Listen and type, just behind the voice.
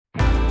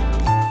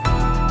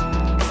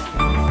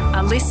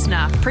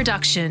listener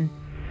production.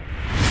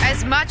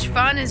 As much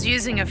fun as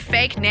using a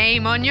fake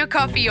name on your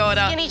coffee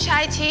order. Skinny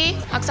chai tea,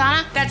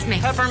 Oksana. That's me.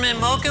 Peppermint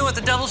mocha with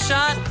a double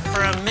shot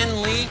for a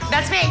Min Lee.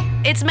 That's me.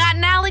 It's Matt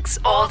and Alex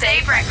all day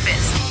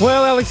breakfast.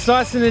 Well, Alex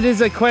Dyson, it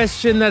is a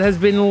question that has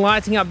been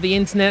lighting up the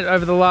internet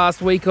over the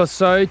last week or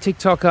so.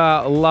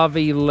 TikToker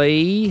Lovey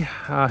Lee,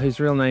 whose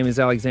real name is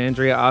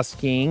Alexandria,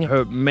 asking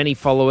her many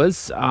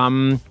followers,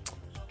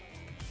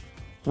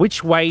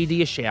 which way do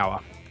you shower?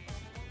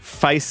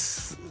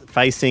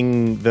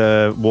 Facing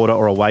the water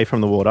or away from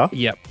the water?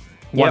 Yep.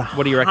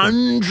 What do you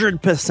reckon?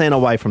 100%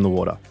 away from the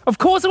water. Of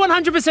course,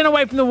 100%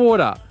 away from the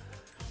water.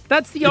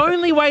 That's the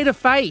only way to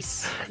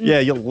face. Yeah,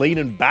 you're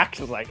leaning back.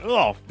 It's like,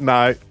 oh,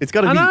 no. It's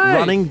got to be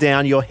running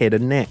down your head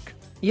and neck.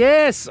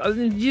 Yes,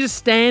 you just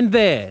stand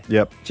there.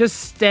 Yep. Just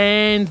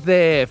stand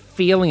there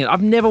feeling it.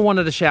 I've never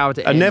wanted a shower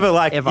to end.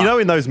 Ever. You know,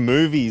 in those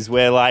movies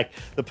where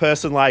the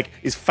person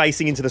is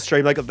facing into the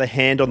stream, got the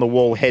hand on the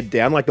wall, head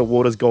down, the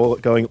water's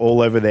going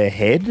all over their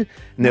head,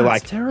 and they're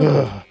terrible.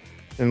 ugh,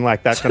 and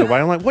that kind of way.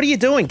 I'm like, what are you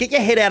doing? Get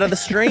your head out of the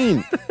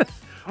stream.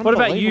 What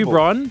about you,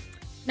 Bron?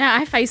 No,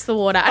 I face the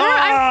water.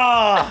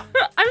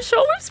 I'm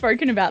sure we've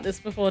spoken about this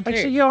before too.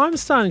 Actually, yeah, I'm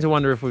starting to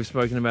wonder if we've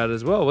spoken about it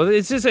as well. Well,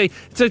 it's just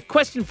it's a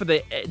question to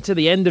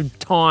the end of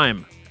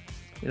time.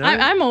 You know?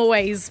 I'm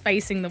always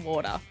facing the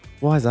water.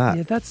 Why is that?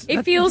 Yeah,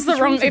 it feels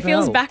It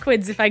feels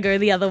backwards if I go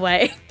the other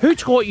way. Who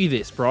taught you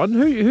this, Bron?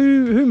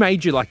 Who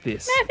made you like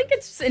this? I think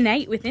it's just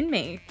innate within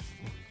me.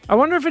 I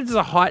wonder if it's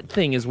a height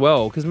thing as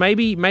well, because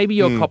maybe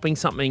you're copying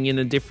something in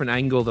a different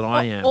angle than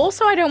I am.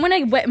 Also, I don't want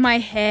to wet my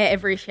hair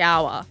every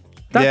shower.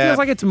 That feels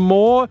like it's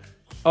more.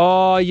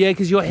 Oh, yeah,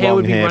 because your hair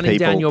would be running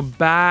down your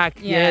back.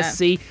 Yeah,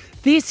 see.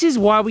 This is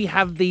why we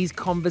have these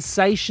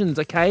conversations,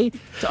 okay?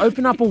 To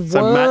open up a world.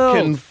 So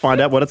Matt can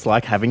find out what it's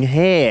like having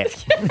hair.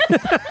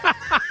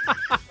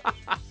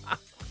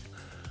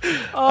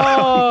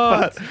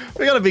 But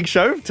we got a big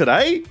show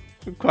today.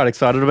 I'm quite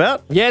excited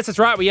about. Yes, that's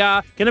right. We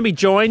are going to be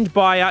joined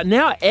by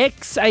now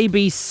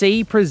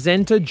ex-ABC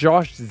presenter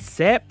Josh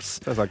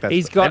Zepps. Sounds like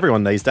that's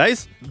everyone these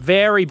days.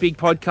 Very big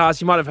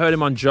podcast. You might have heard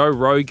him on Joe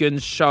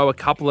Rogan's show a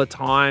couple of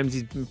times.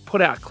 He's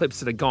put out clips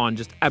that are gone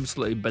just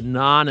absolutely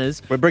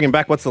bananas. We're bringing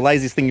back What's the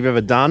Laziest Thing You've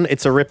Ever Done.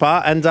 It's a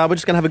ripper, and we're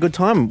just going to have a good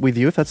time with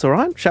you, if that's all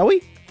right. Shall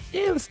we?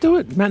 Yeah, let's do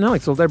it. Matt and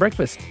Alex, all day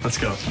breakfast. Let's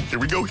go. Here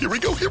we go.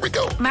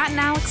 Matt and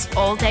Alex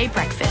all day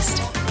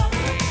breakfast.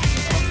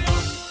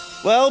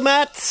 Well,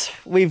 Matt,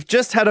 we've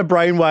just had a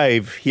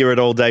brainwave here at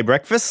All Day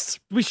Breakfast.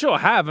 We sure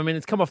have. I mean,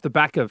 it's come off the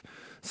back of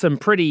some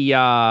pretty,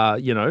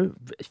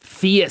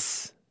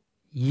 fierce,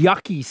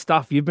 yucky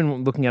stuff you've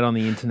been looking at on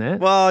the internet.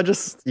 Well,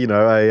 just,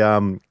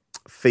 a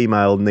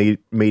female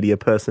media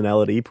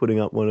personality putting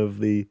up one of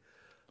the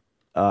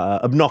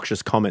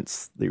obnoxious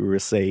comments that we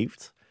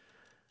received.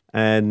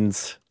 And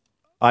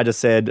I just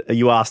said,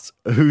 you asked,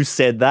 who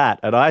said that?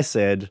 And I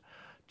said,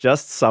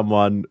 just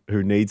someone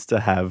who needs to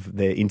have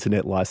their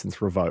internet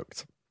license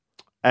revoked.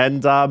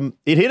 And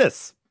it hit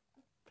us.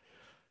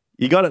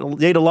 You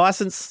need a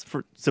license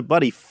to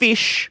bloody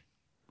fish,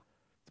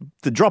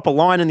 to drop a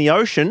line in the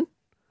ocean.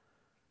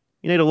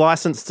 You need a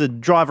license to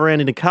drive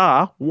around in a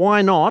car.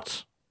 Why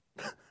not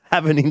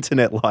have an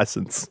internet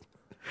license?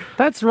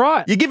 That's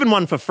right. You're given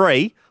one for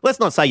free. Let's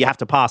not say you have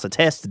to pass a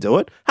test to do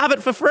it. Have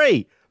it for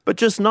free. But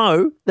just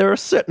know there are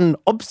certain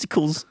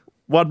obstacles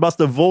one must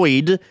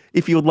avoid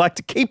if you would like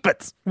to keep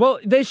it. Well,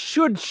 there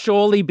should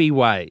surely be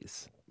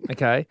ways,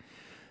 okay,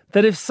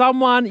 that if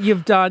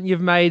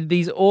you've made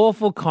these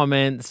awful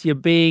comments, you're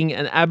being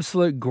an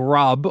absolute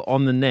grub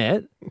on the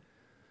net,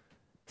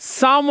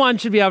 someone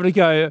should be able to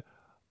go,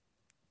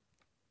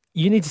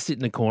 you need to sit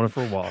in the corner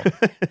for a while.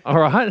 All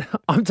right?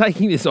 I'm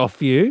taking this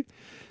off you.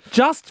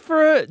 Just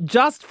for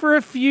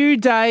a few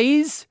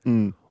days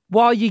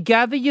while you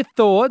gather your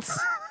thoughts,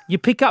 you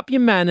pick up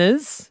your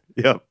manners.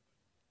 Yep.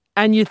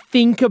 And you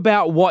think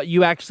about what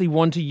you actually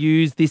want to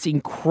use this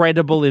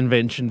incredible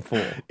invention for.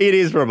 It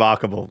is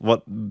remarkable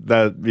what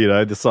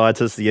the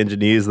scientists, the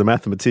engineers, the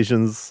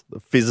mathematicians, the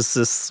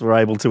physicists were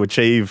able to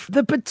achieve.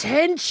 The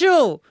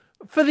potential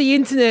for the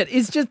internet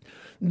is just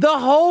the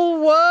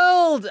whole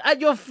world at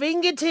your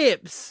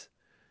fingertips.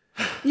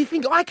 You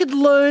think, I could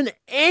learn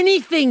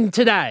anything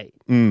today.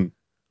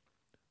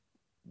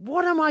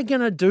 What am I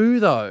going to do,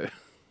 though?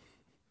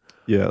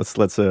 Yeah,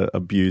 let's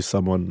abuse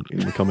someone in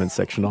the comments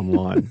section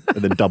online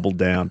and then double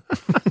down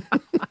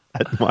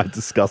at my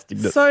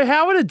disgustingness. So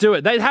how would it do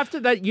it?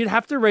 You'd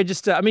have to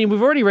register. I mean,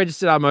 we've already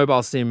registered our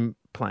mobile SIM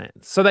plans.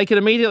 So they could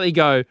immediately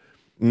go,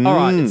 all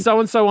right, it's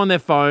so-and-so on their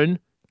phone,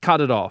 cut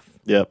it off.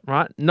 Yep.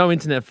 Right? No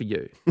internet for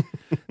you.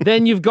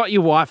 Then you've got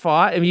your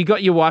Wi-Fi, and you've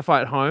got your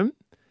Wi-Fi at home.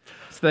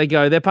 So they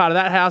go, they're part of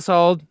that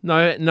household,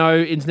 no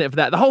internet for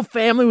that. The whole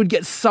family would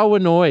get so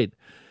annoyed.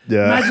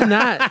 Yeah. Imagine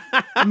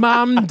that.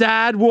 Mum,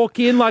 dad walk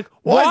in like,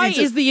 why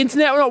is the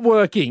internet not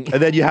working?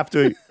 And then you have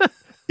to,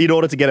 in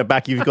order to get it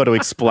back, you've got to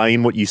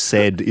explain what you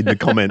said in the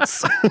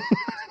comments.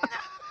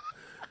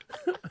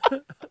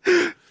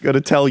 Got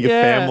to tell your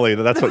family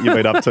that that's what you've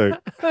been up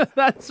to.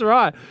 That's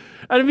right.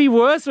 And it'd be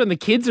worse when the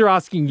kids are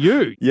asking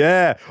you.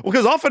 Yeah. Well,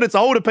 because often it's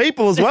older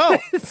people as well.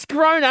 It's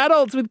grown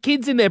adults with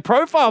kids in their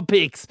profile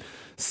pics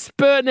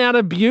spurting out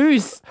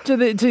abuse to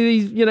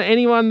these,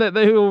 anyone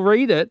who will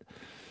read it.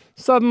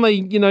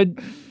 Suddenly,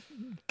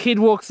 kid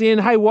walks in,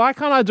 hey, why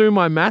can't I do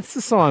my maths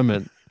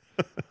assignment?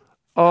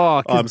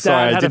 Oh, because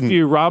Dad had a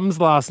few rums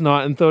last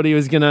night and thought he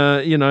was going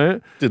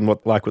to,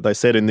 Didn't like what they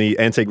said in the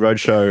Antique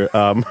Roadshow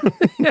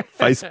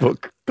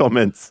Facebook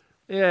comments.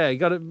 Yeah, we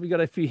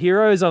got a few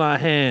heroes on our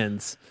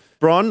hands.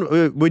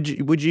 Bron,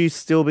 would you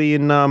still be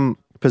in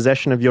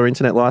possession of your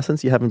internet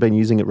license? You haven't been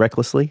using it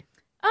recklessly?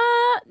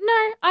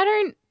 No,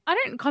 I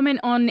don't comment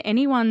on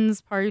anyone's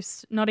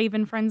posts, not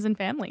even friends and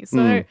family.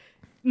 So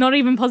not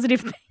even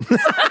positive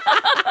things.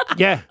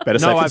 Yeah. Better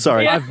safe than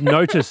sorry. I've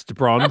noticed,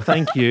 Bron.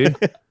 Thank you.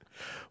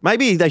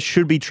 Maybe they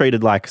should be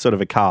treated like sort of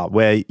a car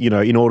where,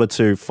 in order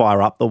to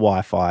fire up the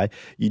Wi-Fi,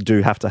 you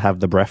do have to have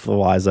the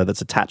breathalyzer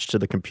that's attached to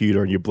the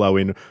computer and you blow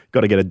in.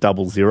 Got to get a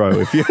 00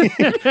 if you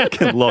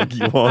can log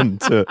you on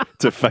to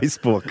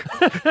Facebook.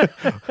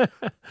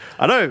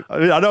 I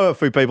know a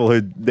few people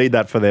who need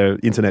that for their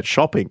internet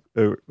shopping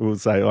who will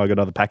say, I got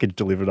another package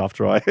delivered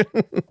after I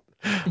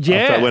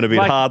went a bit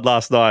hard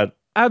last night.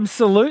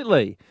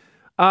 Absolutely.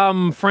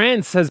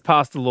 France has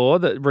passed a law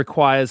that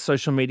requires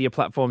social media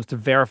platforms to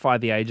verify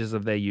the ages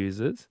of their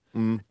users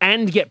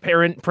and get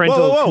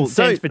parental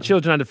consent for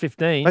children under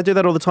 15. I do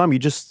that all the time. You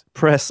just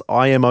press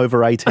I am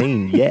over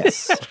 18.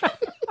 Yes.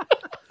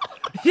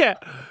 Yeah.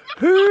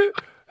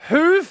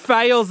 Who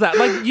fails that?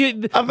 Like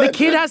the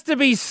kid has to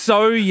be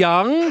so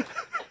young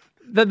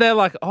that they're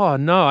like, oh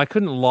no, I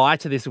couldn't lie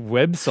to this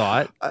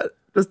website.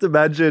 Just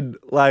imagine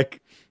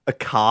a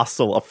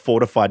castle, a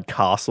fortified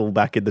castle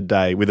back in the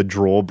day with a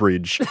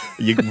drawbridge.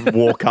 You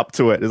walk up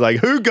to it. It's like,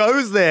 who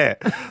goes there?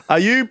 Are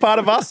you part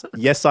of us?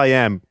 Yes, I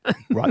am.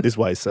 Right this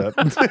way, sir.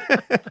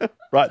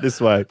 Right this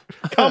way.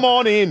 Come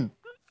on in.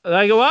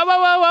 They go,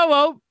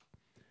 whoa.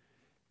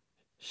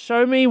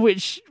 Show me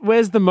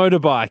where's the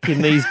motorbike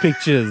in these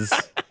pictures?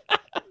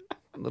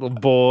 Little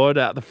board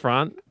out the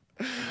front.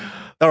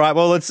 All right,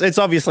 well, it's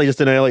obviously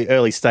just an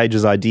early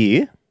stages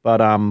idea,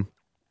 but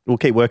we'll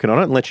keep working on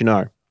it and let you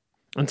know.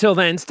 Until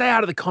then, stay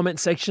out of the comment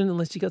section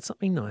unless you got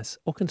something nice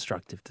or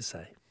constructive to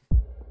say.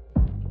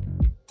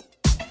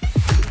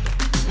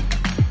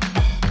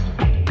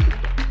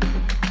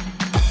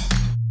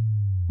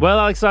 Well,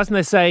 Alex Dyson,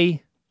 they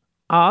say,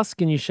 ask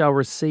and you shall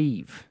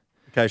receive.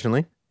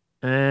 Occasionally.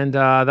 And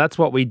that's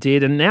what we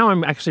did, and now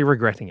I'm actually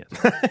regretting it.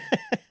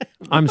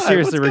 I'm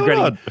seriously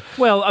regretting it.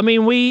 Well, I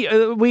mean, we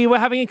were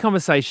having a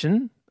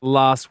conversation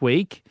last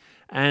week,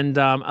 and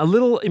a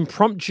little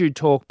impromptu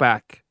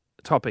topic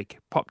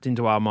popped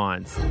into our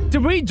minds.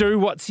 Did we do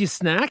What's Your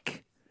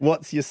Snack?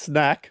 What's your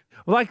snack?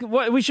 Like,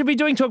 what we should be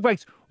doing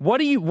talkbacks. What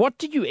do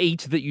you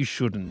eat that you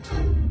shouldn't?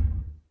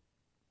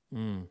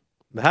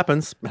 It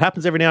happens. It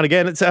happens every now and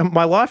again. It's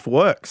my life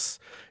works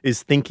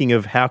is thinking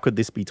of how could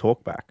this be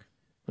talkback.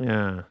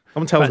 Yeah.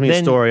 Someone tells me a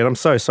story, and I'm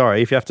so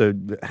sorry if you have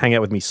to hang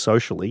out with me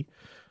socially.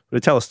 But I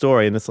tell a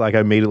story, and it's like I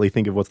immediately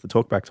think of what's the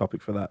talkback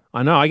topic for that.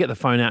 I know. I get the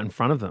phone out in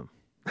front of them,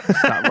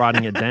 start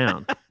writing it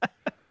down.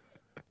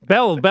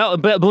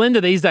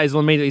 Belinda these days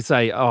will immediately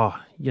say, "Oh,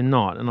 you're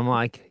not," and I'm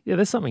like, "Yeah,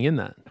 there's something in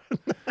that."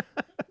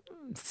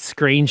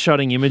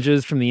 Screenshotting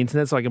images from the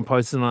internet so I can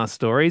post it on our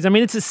stories. I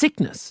mean, it's a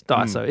sickness,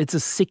 Daiso. It's a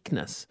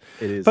sickness.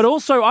 It is. But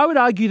also, I would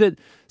argue that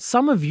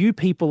some of you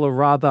people are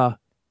rather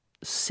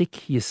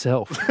sick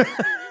yourself.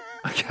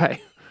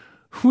 Okay,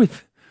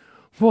 with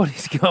what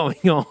is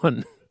going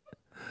on?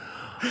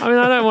 I mean,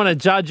 I don't want to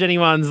judge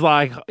anyone's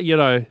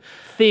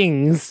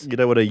things. You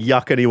don't want to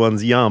yuck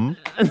anyone's yum.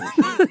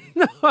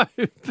 No,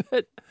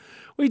 but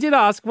we did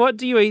ask, what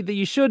do you eat that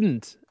you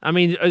shouldn't? I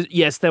mean,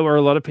 yes, there were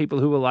a lot of people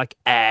who were like,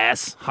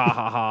 ass,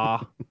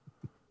 ha,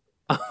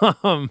 ha,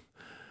 ha.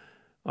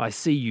 I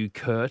see you,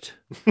 Kurt.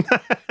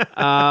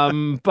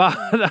 But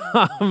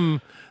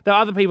there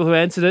are other people who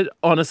answered it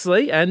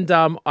honestly, and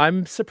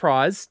I'm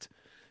surprised.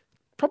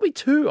 Probably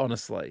too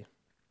honestly.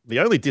 The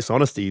only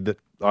dishonesty that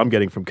I'm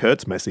getting from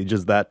Kurt's message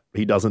is that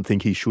he doesn't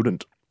think he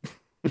shouldn't.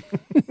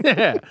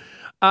 Yeah.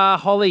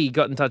 Holly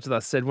got in touch with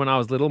us, said, when I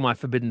was little, my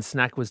forbidden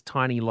snack was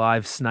tiny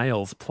live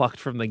snails plucked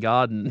from the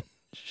garden,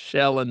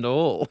 shell and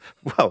all.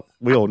 Well,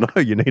 we all know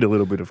you need a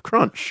little bit of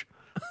crunch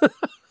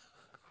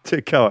to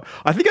go.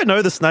 I think I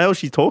know the snail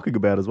she's talking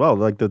about as well.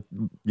 Like the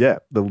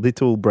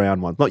little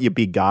brown ones. Not your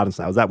big garden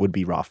snails. That would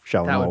be rough,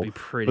 shell and all. That would be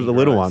pretty But the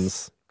little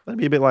ones, that'd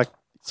be a bit like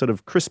sort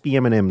of crispy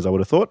M&Ms, I would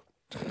have thought.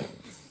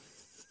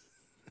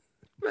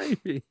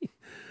 Maybe.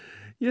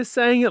 You're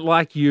saying it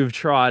like you've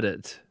tried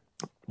it.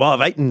 Well,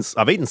 I've eaten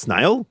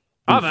snail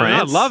in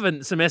France. I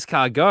love some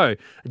escargot.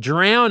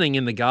 Drowning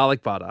in the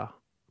garlic butter.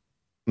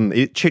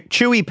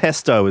 Chewy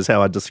pesto is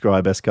how I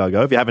describe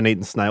escargot. If you haven't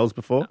eaten snails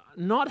before.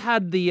 Not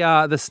had the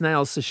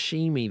snail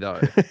sashimi, though.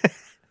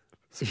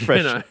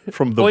 Fresh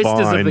from the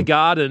oysters vine. of the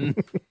garden.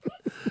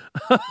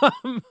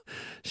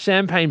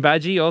 Champagne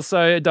Badgie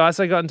also,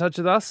 Daiso got in touch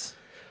with us.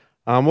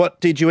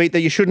 What did you eat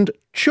that you shouldn't?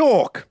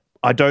 Chalk.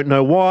 I don't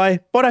know why,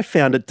 but I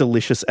found it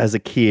delicious as a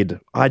kid.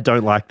 I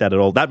don't like that at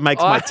all. That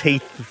makes my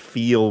teeth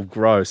feel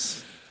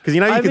gross. Because,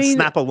 you can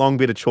snap a long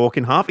bit of chalk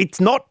in half.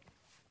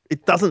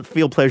 It doesn't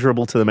feel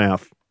pleasurable to the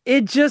mouth.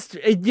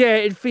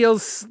 It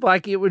feels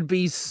like it would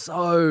be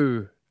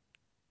so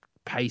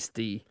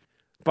pasty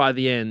by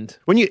the end.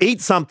 When you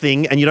eat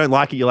something and you don't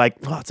like it, you're like,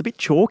 oh, it's a bit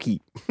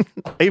chalky,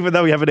 even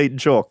though we haven't eaten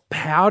chalk.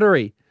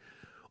 Powdery.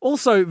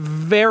 Also,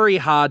 very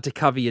hard to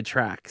cover your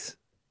tracks.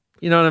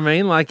 You know what I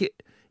mean? Like,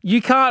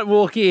 you can't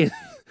walk in.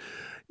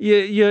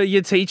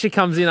 Your teacher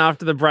comes in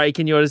after the break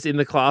and you're just in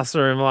the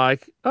classroom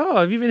like, oh,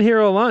 have you been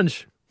here all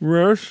lunch?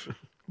 Rush.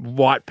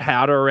 White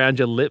powder around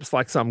your lips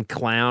like some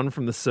clown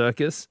from the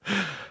circus.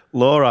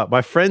 Laura,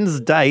 my friend's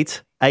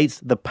date ate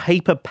the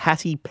paper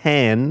patty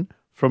pan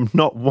from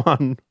not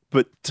one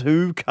but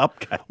 2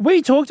 cupcakes.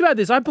 We talked about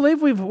this. I believe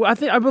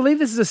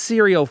this is a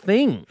serial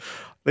thing.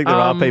 I think there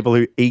are people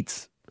who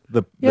eat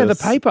the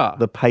paper.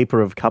 The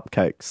paper of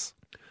cupcakes.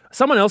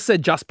 Someone else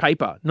said just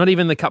paper, not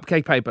even the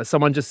cupcake paper.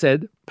 Someone just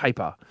said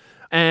paper.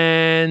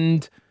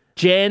 And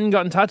Jen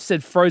got in touch,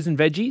 said frozen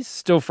veggies,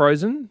 still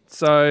frozen.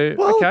 So,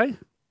 okay.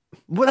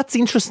 Well, that's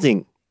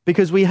interesting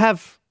because I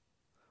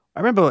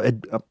remember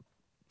at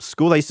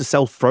school they used to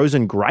sell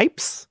frozen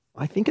grapes,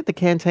 I think, at the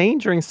canteen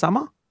during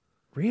summer.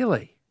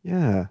 Really?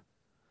 Yeah.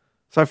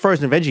 So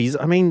frozen veggies,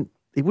 I mean,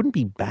 it wouldn't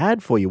be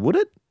bad for you, would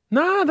it?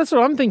 No, that's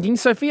what I'm thinking.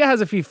 Sophia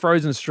has a few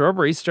frozen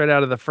strawberries straight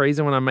out of the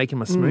freezer when I make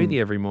him a smoothie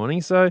every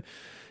morning. So,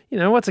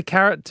 what's a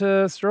carrot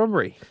to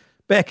strawberry?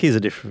 Beck, here's a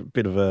different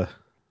bit of other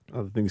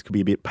things could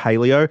be a bit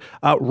paleo.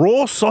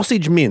 Raw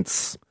sausage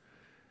mince.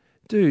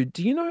 Dude,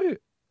 do you know,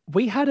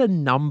 we had a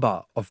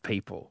number of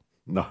people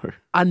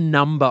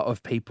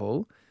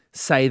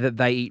say that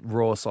they eat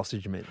raw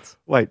sausage mince.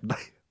 Wait,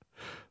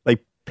 they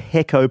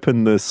peck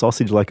open the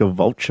sausage like a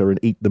vulture and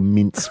eat the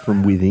mince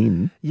from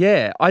within.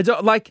 Yeah, I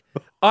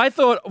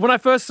thought when I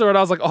first saw it,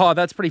 I was like, oh,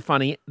 that's pretty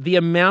funny. The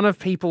amount of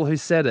people who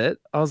said it,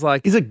 I was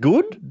like, is it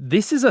good?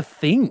 This is a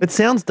thing. It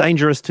sounds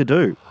dangerous to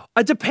do.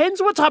 It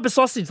depends what type of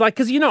sausage. Like,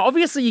 because,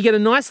 obviously you get a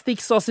nice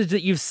thick sausage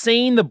that you've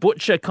seen the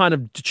butcher kind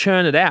of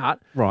churn it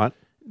out. Right.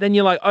 Then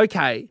you're like,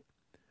 okay.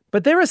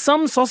 But there are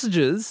some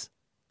sausages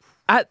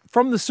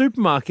from the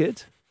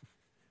supermarket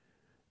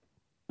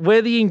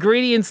where the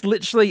ingredients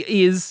literally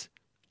is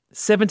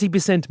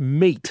 70%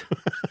 meat.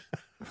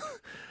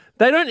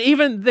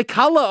 The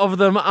color of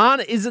them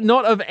is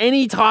not of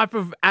any type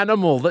of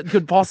animal that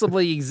could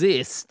possibly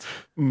exist.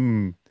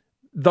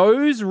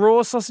 Those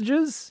raw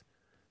sausages,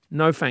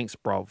 no thanks,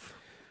 brov.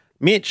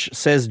 Mitch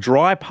says,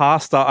 dry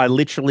pasta, I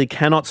literally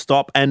cannot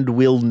stop and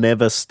will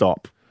never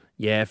stop.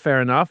 Yeah,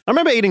 fair enough. I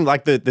remember eating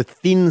like the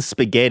thin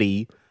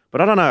spaghetti,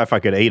 but I don't know if I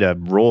could eat a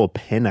raw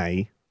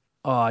penne.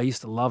 Oh, I used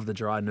to love the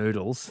dry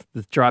noodles,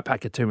 the dry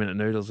pack of 2-minute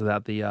noodles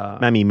without the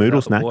Mammy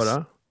Moodle snacks.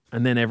 Water.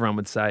 And then everyone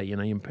would say,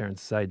 your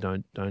parents say,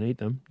 don't eat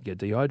them, you get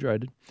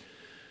dehydrated.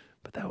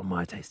 But they were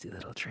my tasty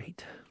little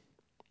treat.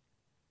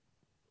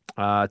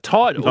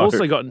 Todd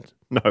also got...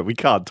 No, we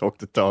can't talk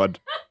to Todd.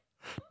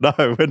 No,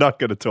 we're not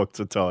going to talk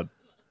to Todd.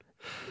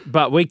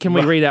 But can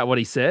we read out what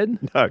he said?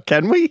 No,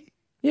 can we?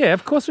 Yeah,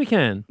 of course we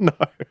can. No.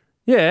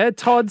 Yeah,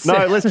 Todd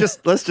said... No,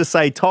 let's just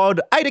say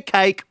Todd ate a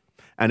cake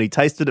and he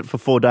tasted it for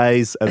 4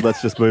 days and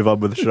let's just move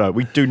on with the show.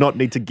 We do not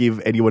need to give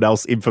anyone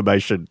else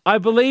information. I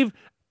believe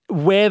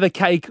where the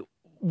cake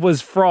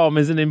was from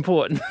isn't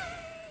important.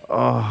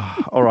 Oh,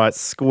 all right,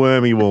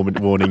 squirmy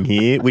warning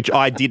here, which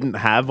I didn't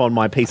have on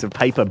my piece of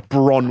paper,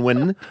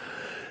 Bronwyn.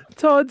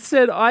 Todd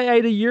said, I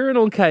ate a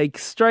urinal cake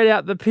straight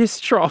out the piss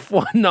trough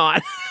one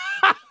night.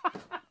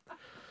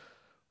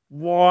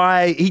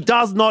 Why? He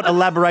does not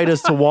elaborate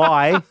as to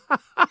why.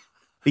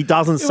 He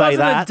doesn't say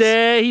that. A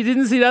dare. He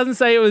doesn't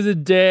say it was a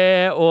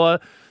dare or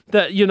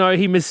that,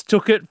 he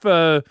mistook it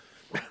for,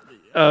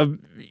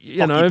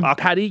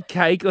 patty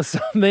cake or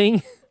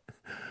something.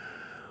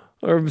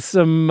 Or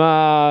some...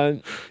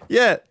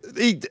 Yeah,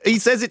 he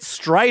says it's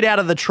straight out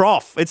of the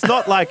trough. It's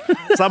not like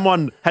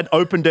someone had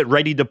opened it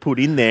ready to put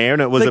in there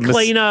and it was the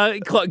cleaner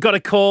got a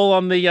call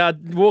on the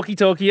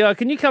walkie-talkie. Oh,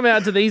 can you come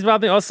out to these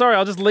bathrooms? Oh, sorry,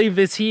 I'll just leave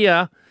this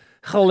here.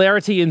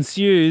 Hilarity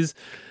ensues.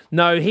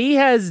 No, he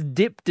has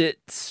dipped it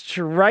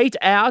straight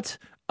out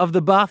of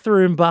the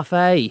bathroom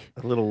buffet.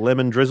 A little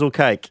lemon drizzle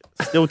cake.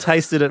 Still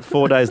tasted it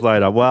 4 days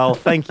later. Well,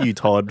 thank you,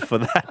 Todd, for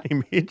that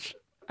image.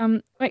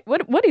 Wait,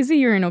 what is a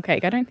urinal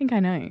cake? I don't think I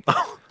know.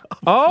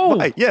 Oh,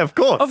 wait, yeah, of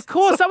course. Of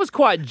course, that was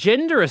quite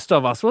genderist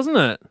of us, wasn't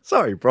it?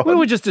 Sorry, bro. We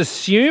were just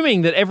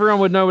assuming that everyone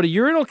would know what a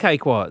urinal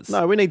cake was.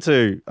 No, we need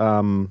to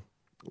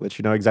let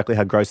you know exactly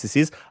how gross this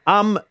is.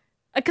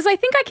 Because I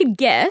think I could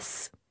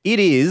guess. It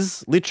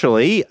is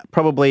literally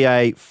probably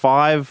a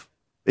 5.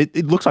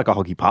 It looks like a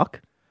hockey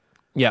puck.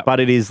 Yeah, but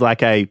it is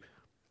like a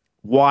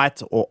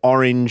white or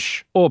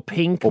orange or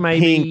pink,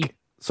 maybe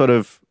sort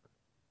of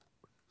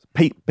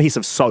piece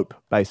of soap,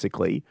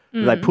 basically,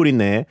 that they put in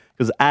there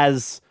because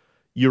as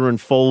urine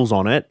falls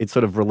on it, it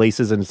sort of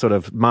releases and sort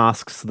of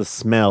masks the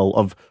smell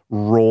of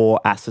raw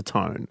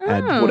acetone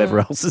and whatever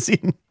else is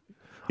in.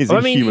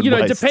 Human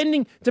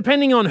waste.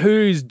 depending on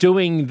who's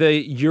doing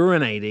the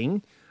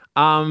urinating,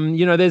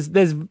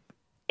 There's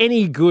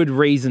any good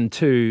reason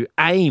to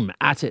aim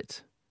at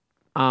it,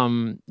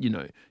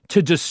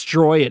 to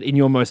destroy it in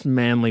your most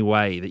manly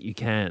way that you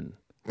can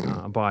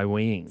by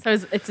weeing.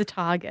 So it's a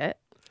target.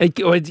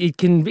 It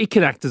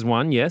can act as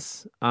one,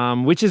 yes,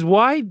 which is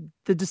why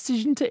the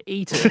decision to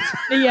eat it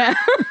Yeah.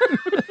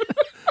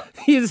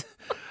 is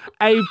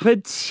a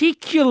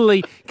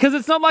particularly, because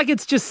it's not like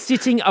it's just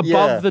sitting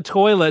above the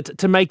toilet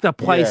to make the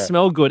place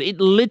smell good. It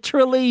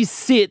literally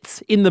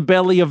sits in the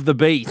belly of the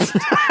beast.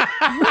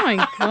 Oh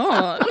my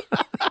God.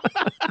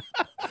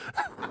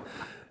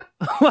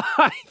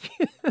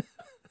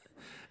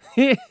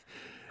 It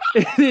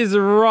is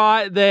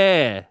right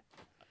there.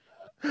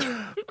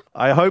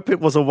 I hope it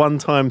was a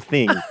one-time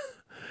thing. Do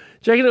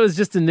you reckon it was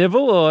just a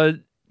nibble or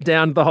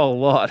down the whole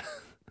lot?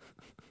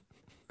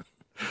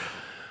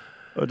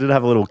 I did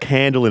have a little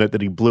candle in it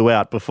that he blew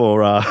out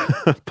before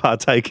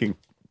partaking.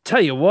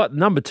 Tell you what,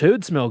 number 2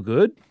 would smell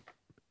good.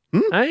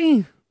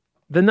 Hey,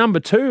 the number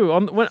 2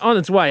 on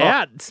its way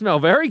out smell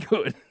very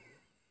good.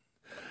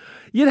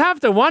 You'd have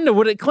to wonder,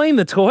 would it clean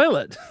the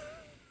toilet?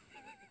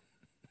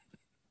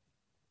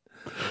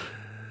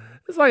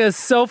 It's like a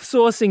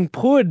self-sourcing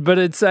pud, but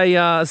it's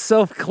a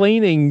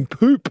self-cleaning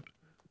poop.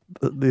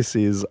 This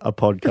is a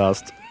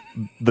podcast,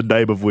 the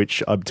name of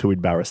which I'm too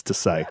embarrassed to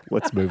say.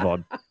 Let's move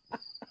on.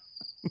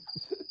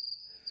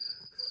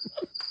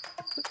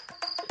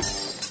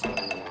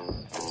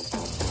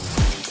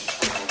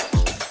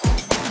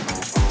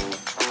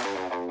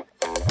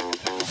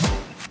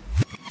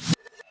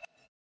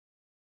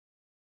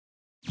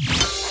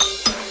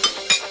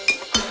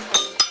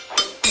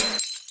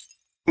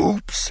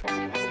 Oops.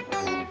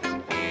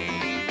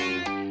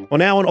 Well,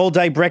 now on All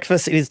Day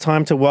Breakfast, it is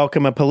time to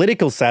welcome a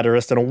political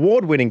satirist, an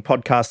award-winning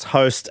podcast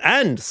host,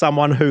 and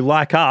someone who,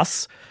 like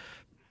us,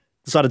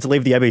 decided to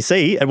leave the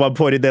ABC at one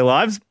point in their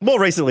lives, more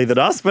recently than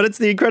us, but it's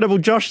the incredible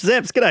Josh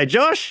Zepps. G'day,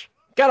 Josh.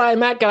 G'day,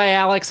 Matt. G'day,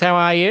 Alex. How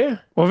are you?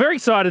 Well, very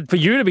excited for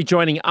you to be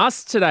joining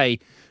us today,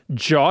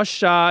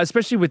 Josh,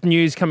 especially with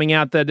news coming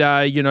out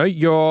that,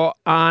 your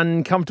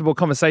Uncomfortable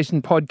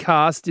Conversation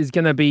podcast is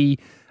going to be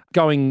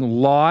going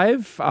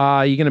live.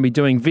 You're going to be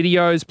doing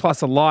videos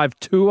plus a live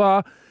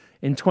tour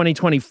in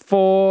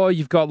 2024.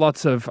 You've got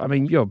lots of,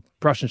 you're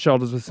brushing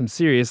shoulders with some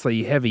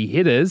seriously heavy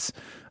hitters.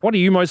 What are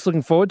you most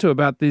looking forward to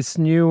about this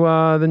new,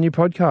 the new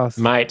podcast?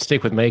 Mate,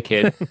 stick with me,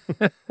 kid.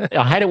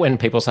 I hate it when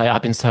people say,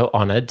 I've been so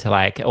honoured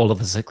to all of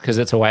this, because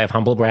it's a way of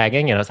humble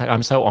bragging. It's like,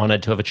 I'm so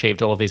honoured to have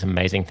achieved all of these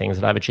amazing things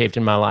that I've achieved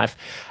in my life.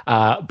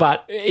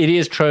 But it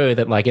is true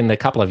that in the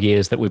couple of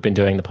years that we've been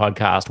doing the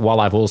podcast, while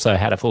I've also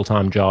had a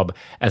full-time job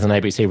as an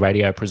ABC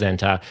radio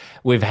presenter,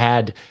 we've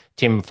had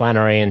Tim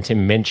Flannery and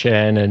Tim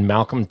Minchin and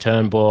Malcolm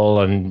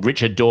Turnbull and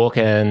Richard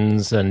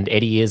Dawkins and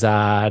Eddie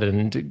Izzard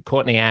and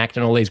Courtney Act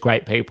and all these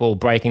great people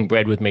breaking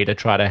bread with me to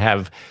try to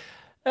have,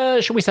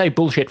 shall we say,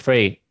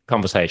 bullshit-free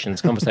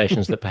conversations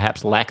that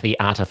perhaps lack the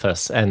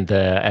artifice and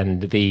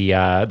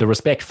the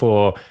respect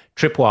for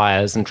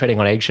tripwires and treading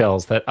on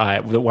eggshells that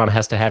one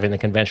has to have in the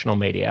conventional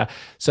media.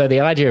 So the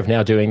idea of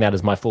now doing that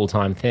as my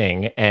full-time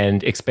thing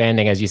and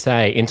expanding, as you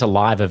say, into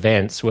live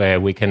events where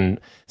we can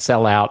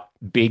sell out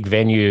big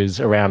venues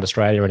around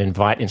Australia and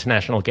invite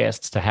international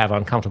guests to have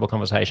Uncomfortable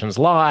Conversations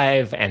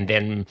live, and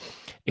then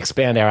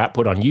expand our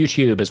output on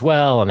YouTube as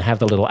well, and have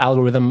the little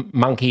algorithm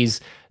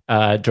monkeys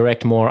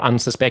direct more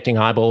unsuspecting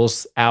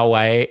eyeballs our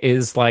way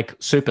is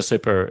super,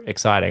 super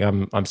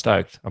exciting. I'm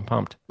stoked. I'm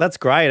pumped. That's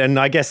great. And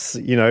I guess,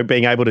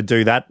 being able to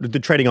do that,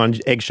 the treading on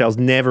eggshells,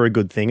 never a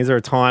good thing. Is there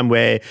a time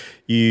where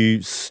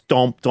you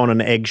stomped on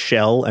an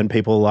eggshell and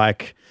people are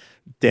like,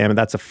 damn it,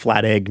 that's a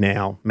flat egg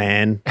now,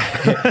 man?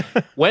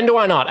 When do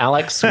I not,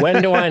 Alex?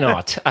 When do I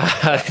not?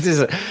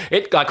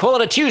 I call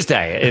it a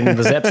Tuesday in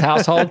the Zepps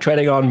household,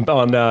 treading on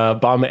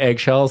bum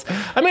eggshells.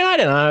 I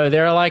don't know.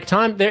 There are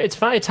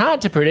it's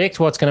hard to predict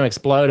what's going to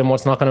explode and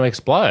what's not going to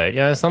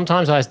explode.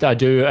 Sometimes I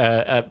do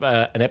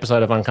an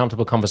episode of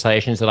Uncomfortable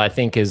Conversations that I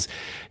think is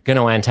going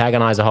to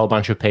antagonize a whole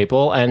bunch of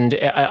people, and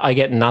I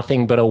get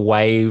nothing but a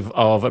wave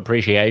of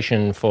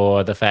appreciation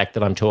for the fact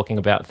that I'm talking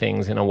about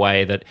things in a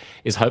way that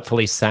is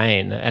hopefully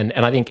sane. And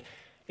I think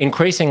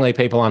increasingly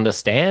people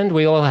understand.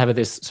 We all have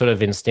this sort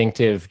of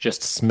instinctive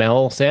just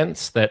smell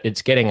sense that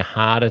it's getting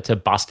harder to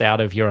bust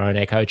out of your own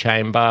echo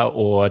chamber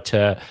or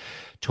to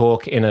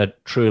talk in a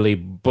truly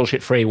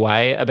bullshit-free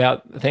way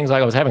about things.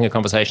 I was having a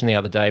conversation the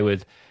other day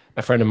with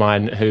a friend of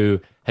mine who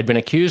had been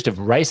accused of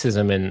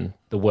racism in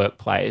the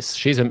workplace.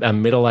 She's a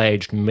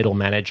middle-aged middle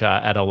manager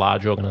at a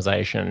large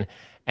organization.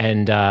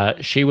 And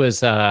she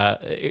was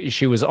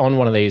on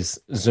one of these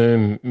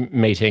Zoom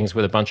meetings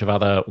with a bunch of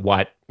other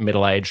white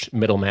middle-aged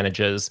middle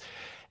managers,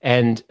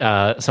 and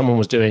someone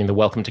was doing the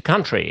Welcome to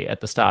Country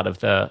at the start of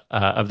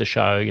the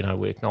show.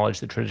 We acknowledge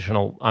the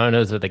traditional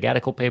owners of the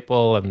Gadigal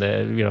people,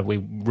 and we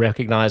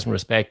recognise and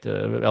respect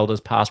the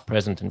elders past,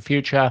 present, and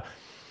future.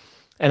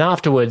 And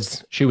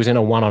afterwards, she was in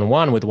a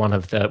one-on-one with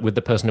with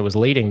the person who was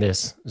leading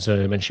this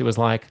Zoom, and she was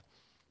like,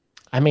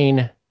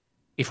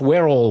 if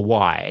we're all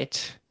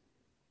white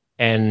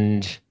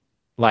and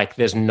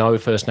there's no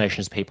First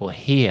Nations people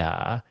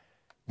here,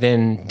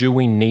 then do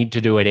we need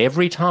to do it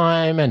every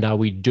time? And are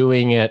we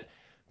doing it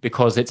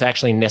because it's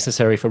actually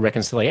necessary for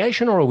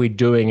reconciliation, or are we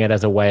doing it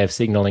as a way of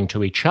signaling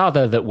to each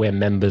other that we're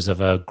members of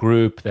a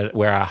group, that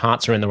where our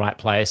hearts are in the right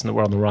place and that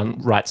we're on the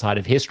right side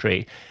of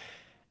history?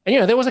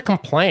 And, there was a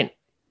complaint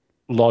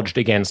lodged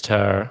against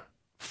her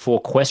for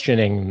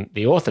questioning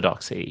the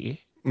orthodoxy.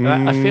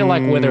 I feel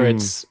like whether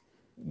it's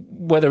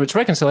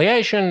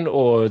reconciliation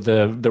or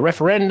the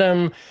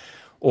referendum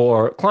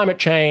or climate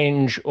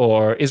change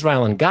or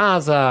Israel and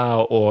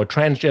Gaza or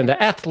transgender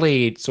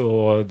athletes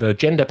or the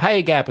gender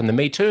pay gap and the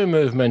Me Too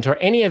movement or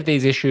any of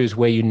these issues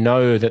where you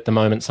know that the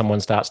moment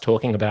someone starts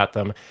talking about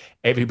them,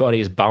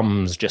 everybody's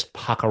bums just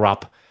pucker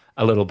up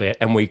a little bit,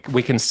 and we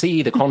can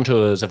see the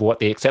contours of what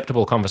the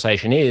acceptable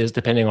conversation is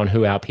depending on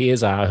who our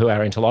peers are, who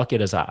our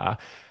interlocutors are.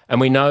 And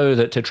we know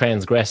that to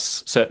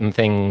transgress certain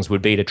things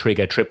would be to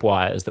trigger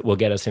tripwires that will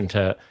get us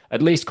into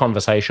at least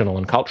conversational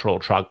and cultural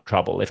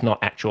trouble, if not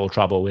actual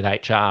trouble with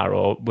HR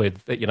or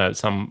with,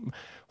 some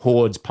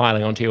hordes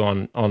piling onto you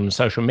on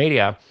social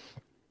media.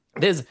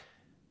 There's,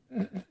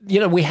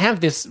 we have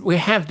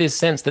this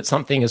sense that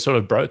something is sort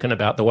of broken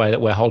about the way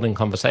that we're holding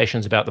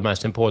conversations about the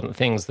most important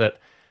things that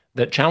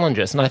challenge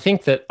us. And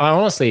I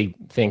honestly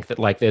think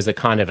that there's a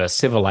kind of a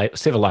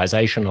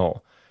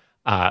civilizational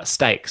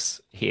stakes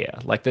here.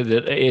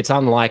 It's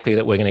unlikely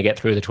that we're going to get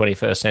through the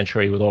 21st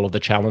century with all of the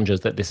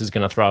challenges that this is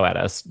going to throw at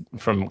us,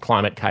 from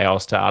climate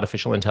chaos to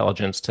artificial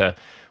intelligence to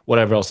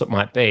whatever else it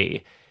might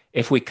be,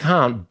 if we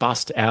can't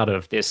bust out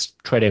of this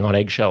treading on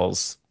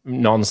eggshells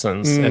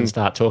nonsense and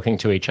start talking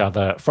to each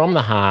other from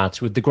the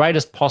heart with the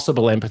greatest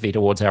possible empathy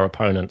towards our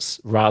opponents,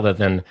 rather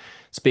than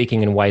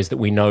speaking in ways that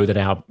we know that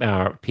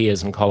our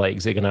peers and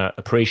colleagues are going to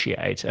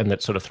appreciate and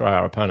that sort of throw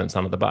our opponents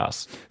under the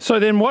bus. So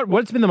then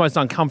what's been the most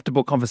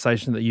uncomfortable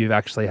conversation that you've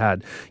actually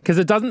had? Because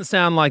it doesn't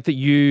sound like that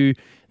you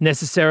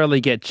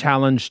necessarily get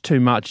challenged too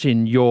much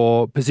in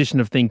your position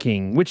of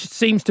thinking, which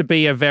seems to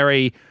be a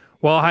very,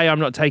 well, hey, I'm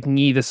not taking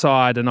either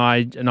side and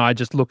I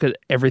just look at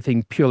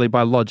everything purely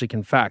by logic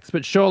and facts.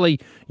 But surely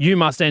you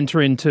must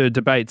enter into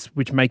debates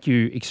which make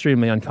you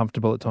extremely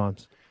uncomfortable at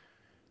times.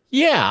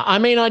 Yeah, I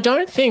mean, I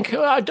don't think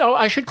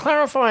I should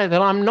clarify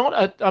that I'm not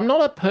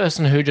a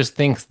person who just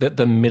thinks that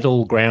the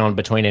middle ground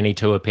between any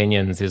two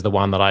opinions is the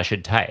one that I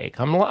should take.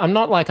 I'm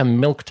not like a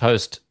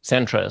milquetoast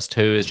centrist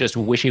who is just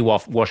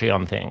wishy-washy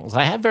on things.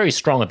 I have very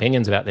strong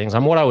opinions about things.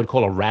 I'm what I would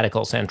call a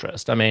radical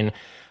centrist. I mean,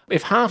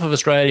 if half of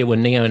Australia were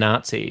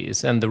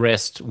neo-Nazis and the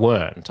rest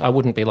weren't, I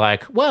wouldn't be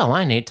like, well,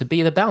 I need to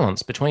be the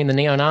balance between the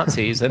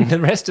neo-Nazis and the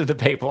rest of the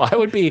people. I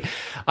would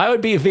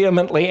be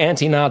vehemently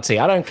anti-Nazi.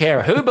 I don't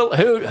care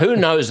who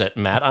knows it,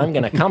 Matt. I'm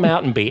going to come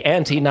out and be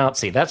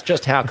anti-Nazi. That's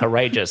just how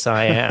courageous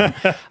I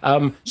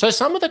am. So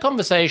some of the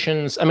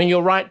conversations, I mean,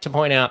 you're right to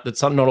point out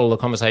that not all the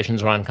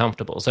conversations are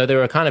uncomfortable. So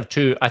there are kind of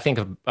two, I think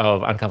of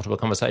uncomfortable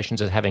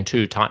conversations as having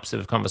two types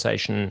of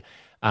conversation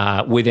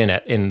within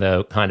it, in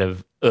the kind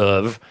of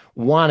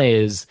one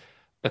is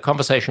a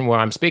conversation where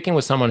I'm speaking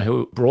with someone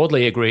who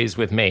broadly agrees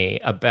with me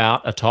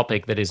about a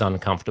topic that is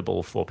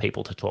uncomfortable for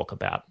people to talk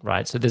about,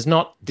 right? So there's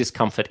not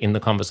discomfort in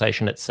the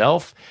conversation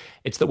itself.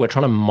 It's that we're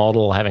trying to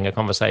model having a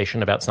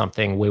conversation about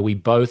something where we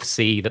both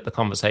see that the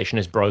conversation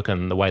is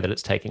broken the way that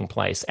it's taking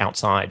place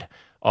outside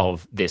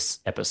of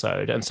this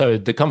episode. And so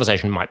the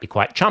conversation might be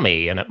quite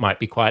chummy and it might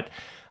be quite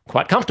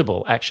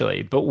comfortable,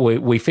 actually, but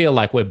we feel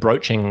like we're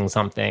broaching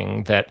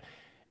something that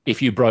if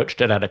you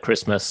broached it at a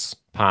Christmas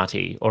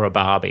party or a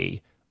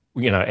Barbie,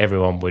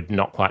 everyone would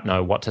not quite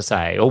know what to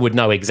say, or would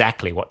know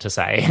exactly what to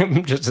say,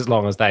 just as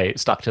long as they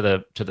stuck to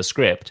the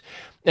script.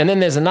 And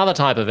then there's another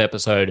type of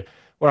episode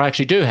where I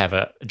actually do have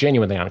a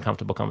genuinely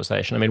uncomfortable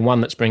conversation. I mean,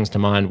 one that springs to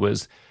mind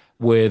was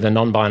with a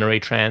non-binary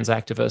trans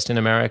activist in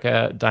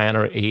America,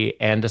 Diana E.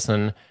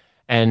 Anderson.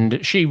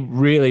 And she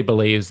really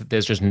believes that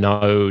there's just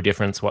no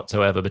difference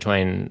whatsoever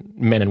between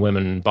men and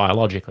women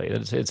biologically.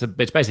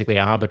 It's basically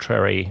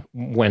arbitrary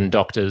when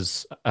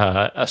doctors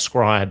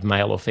ascribe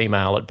male or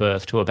female at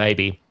birth to a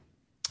baby.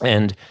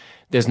 And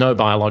there's no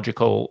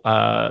biological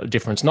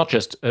difference, not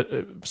just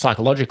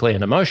psychologically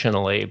and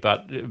emotionally,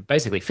 but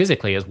basically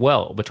physically as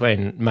well,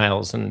 between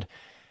males and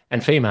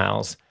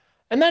females.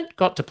 And that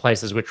got to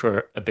places which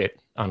were a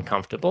bit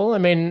uncomfortable. I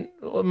mean,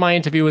 my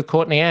interview with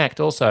Courtney Act,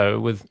 also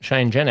with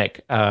Shane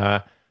Jenek,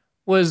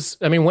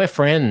 we're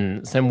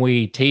friends and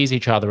we tease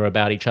each other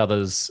about each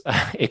other's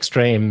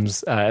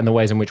extremes and the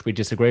ways in which we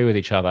disagree with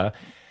each other.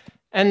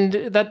 And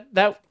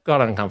that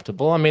got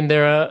uncomfortable. I mean,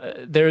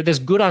 there's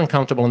good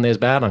uncomfortable and there's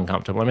bad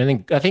uncomfortable. I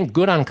mean, I think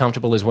good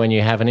uncomfortable is when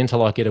you have an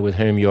interlocutor with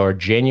whom you're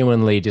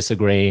genuinely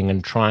disagreeing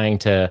and trying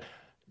to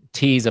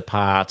tease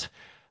apart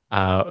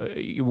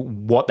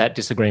what that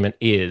disagreement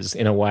is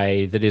in a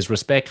way that is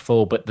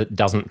respectful but that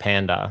doesn't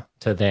pander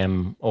to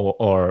them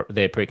or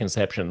their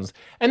preconceptions.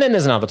 And then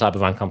there's another type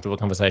of uncomfortable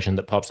conversation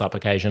that pops up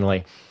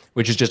occasionally,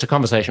 which is just a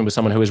conversation with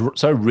someone who is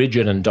so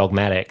rigid and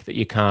dogmatic that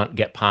you can't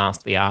get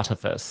past the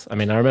artifice. I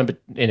mean, I remember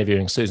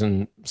interviewing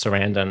Susan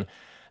Sarandon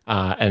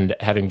and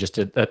having just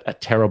a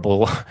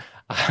terrible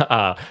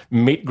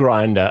meat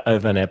grinder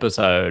of an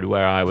episode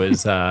where I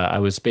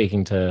was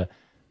speaking to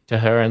to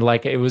her, and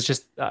like it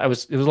was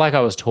like I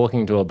was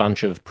talking to a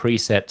bunch of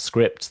preset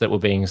scripts that were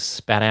being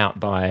spat out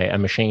by a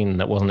machine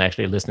that wasn't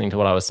actually listening to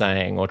what I was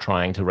saying or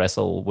trying to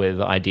wrestle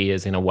with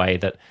ideas in a way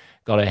that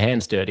got her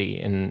hands dirty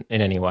in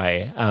any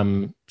way.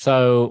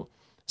 So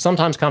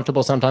sometimes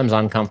comfortable, sometimes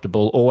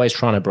uncomfortable, always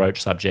trying to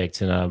broach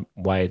subjects in a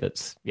way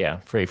that's,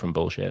 free from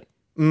bullshit.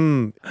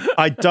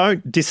 I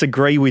don't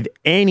disagree with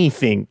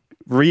anything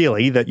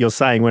really that you're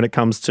saying when it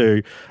comes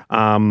to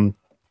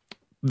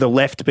the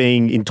left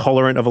being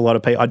intolerant of a lot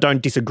of people. I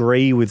don't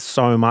disagree with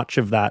so much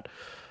of that.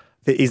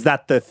 Is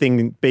that the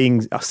thing,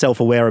 being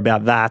self-aware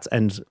about that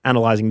and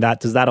analysing that?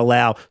 Does that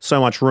allow so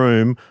much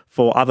room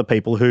for other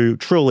people who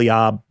truly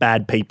are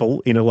bad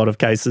people in a lot of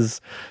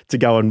cases to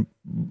go and,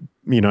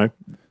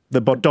 the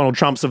Donald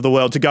Trumps of the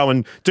world, to go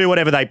and do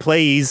whatever they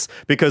please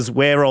because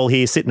we're all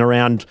here sitting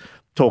around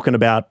talking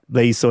about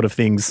these sort of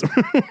things?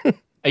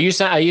 Are you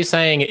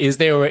saying is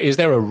there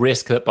a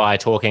risk that by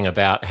talking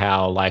about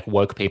how like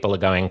woke people are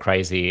going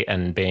crazy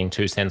and being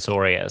too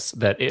censorious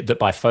that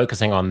by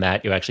focusing on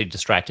that you actually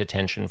distract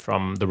attention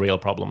from the real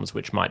problems,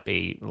 which might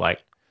be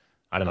like,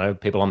 I don't know,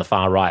 people on the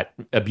far right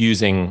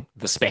abusing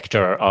the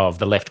spectre of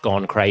the left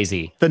gone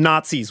crazy, the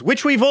Nazis,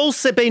 which we've all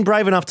been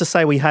brave enough to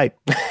say we hate.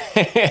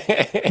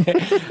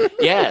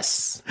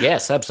 Yes,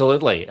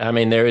 absolutely. I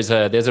mean, there's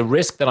a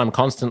risk that I'm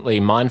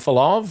constantly mindful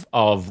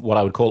of what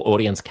I would call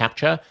audience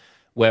capture,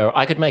 where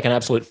I could make an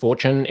absolute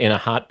fortune in a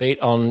heartbeat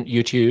on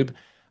YouTube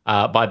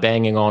by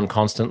banging on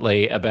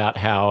constantly about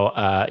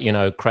how,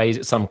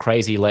 some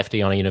crazy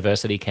lefty on a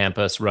university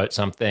campus wrote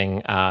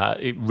something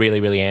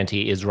really, really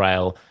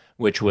anti-Israel,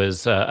 which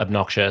was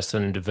obnoxious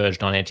and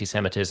verged on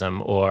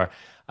anti-Semitism, or,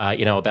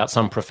 about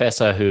some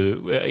professor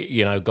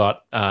who,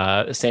 got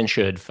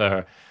censured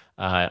for,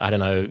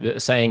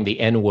 saying the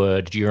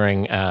N-word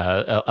during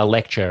a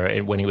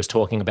lecture when he was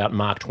talking about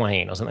Mark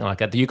Twain or something like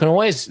that. You can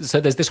always,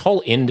 so there's this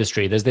whole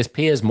industry, there's this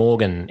Piers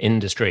Morgan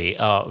industry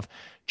of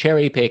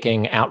cherry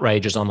picking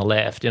outrages on the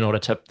left in order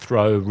to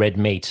throw red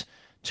meat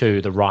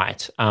to the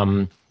right.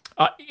 I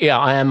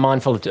am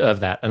mindful of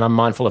that, and I'm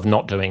mindful of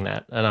not doing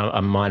that. And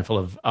I'm mindful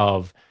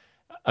of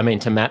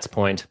to Matt's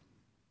point,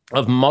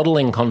 of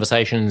modeling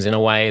conversations in a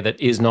way that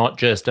is not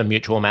just a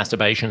mutual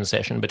masturbation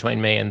session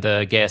between me and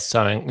the guest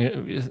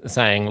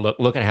saying,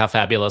 look at how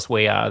fabulous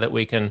we are, that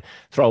we can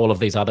throw all of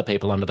these other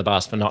people under the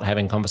bus for not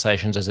having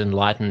conversations as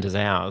enlightened as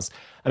ours.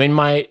 I mean,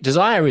 my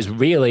desire is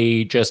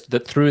really just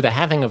that through the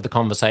having of the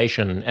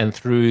conversation and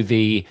through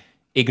the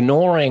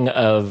ignoring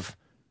of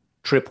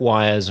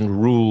tripwires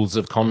and rules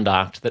of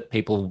conduct that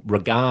people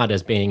regard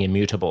as being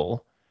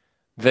immutable,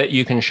 that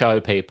you can show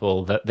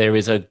people that there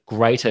is a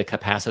greater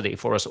capacity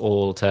for us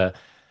all to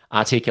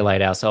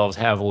articulate ourselves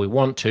however we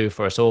want to,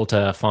 for us all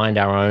to find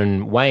our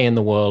own way in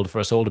the world, for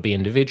us all to be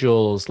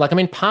individuals.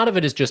 Part of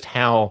it is just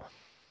how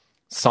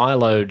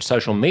siloed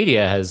social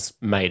media has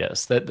made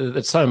us,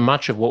 that so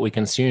much of what we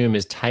consume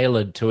is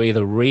tailored to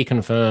either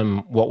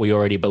reconfirm what we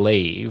already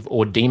believe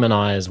or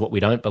demonize what we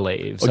don't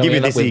believe. Or give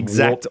you this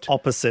exact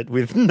opposite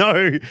with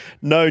no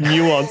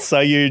nuance,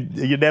 so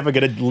you're never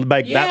going to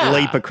make that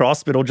leap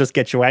across, but it'll just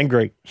get you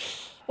angry.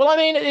 Well, I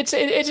mean, it's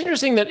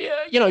interesting that,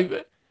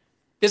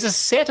 there's a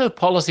set of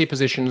policy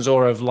positions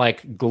or of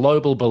like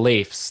global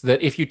beliefs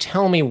that if you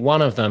tell me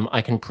one of them,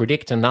 I can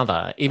predict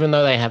another, even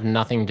though they have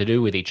nothing to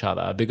do with each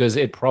other, because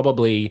it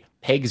probably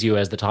pegs you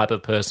as the type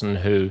of person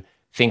who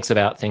thinks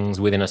about things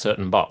within a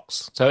certain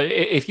box. So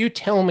if you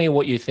tell me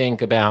what you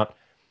think about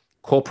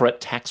corporate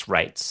tax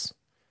rates,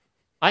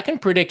 I can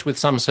predict with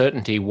some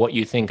certainty what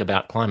you think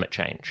about climate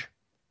change.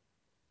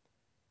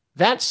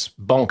 That's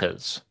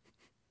bonkers.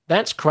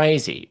 That's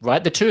crazy,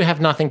 right? The two have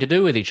nothing to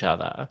do with each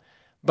other.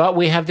 But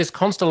we have this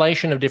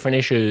constellation of different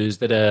issues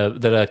that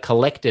are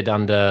collected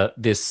under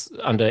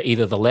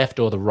either the left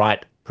or the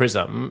right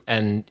prism,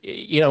 and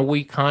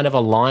we kind of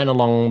align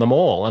along them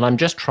all. And I'm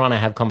just trying to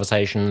have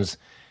conversations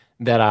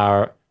that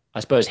are, I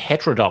suppose,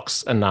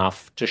 heterodox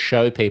enough to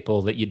show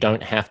people that you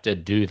don't have to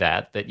do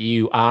that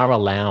you are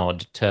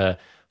allowed to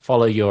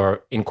follow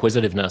your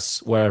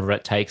inquisitiveness wherever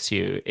it takes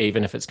you,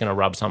 even if it's going to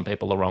rub some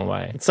people the wrong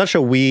way. It's such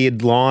a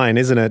weird line,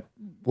 isn't it?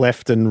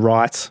 Left and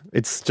right.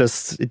 It's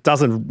just, it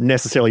doesn't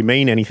necessarily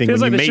mean anything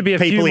when you meet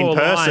people in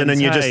person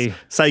and you just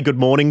say good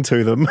morning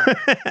to them.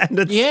 And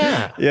it's,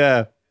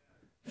 yeah.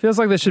 Feels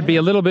like there should be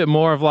a little bit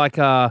more of like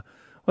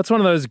what's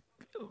one of those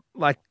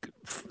like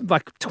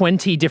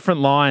 20 different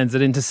lines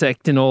that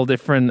intersect in all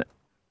different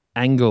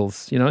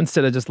angles,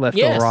 instead of just left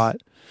or right.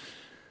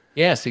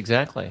 Yes,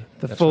 exactly.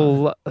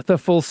 The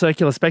full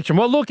circular spectrum.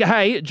 Well, look,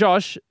 hey,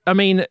 Josh, I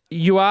mean,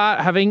 you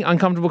are having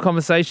uncomfortable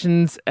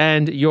conversations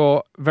and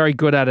you're very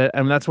good at it.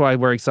 And that's why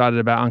we're excited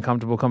about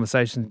Uncomfortable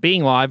Conversations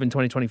being live in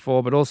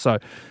 2024, but also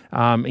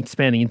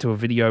expanding into a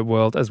video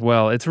world as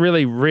well. It's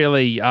really,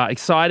 really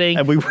exciting.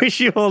 And we wish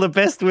you all the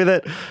best with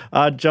it.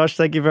 Josh,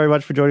 thank you very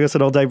much for joining us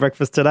at All Day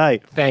Breakfast today.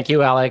 Thank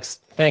you,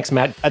 Alex. Thanks,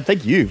 Matt. And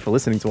thank you for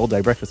listening to All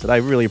Day Breakfast today.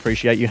 Really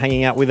appreciate you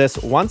hanging out with us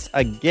once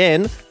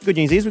again. Good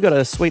news is we've got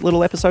a sweet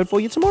little episode for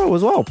you tomorrow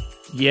as well.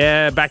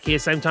 Yeah, back here,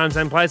 same time,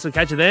 same place. We'll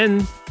catch you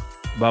then.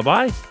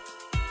 Bye-bye.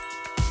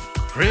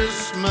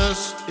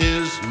 Christmas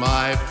is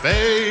my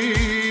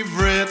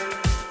favorite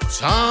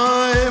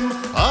time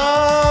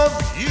of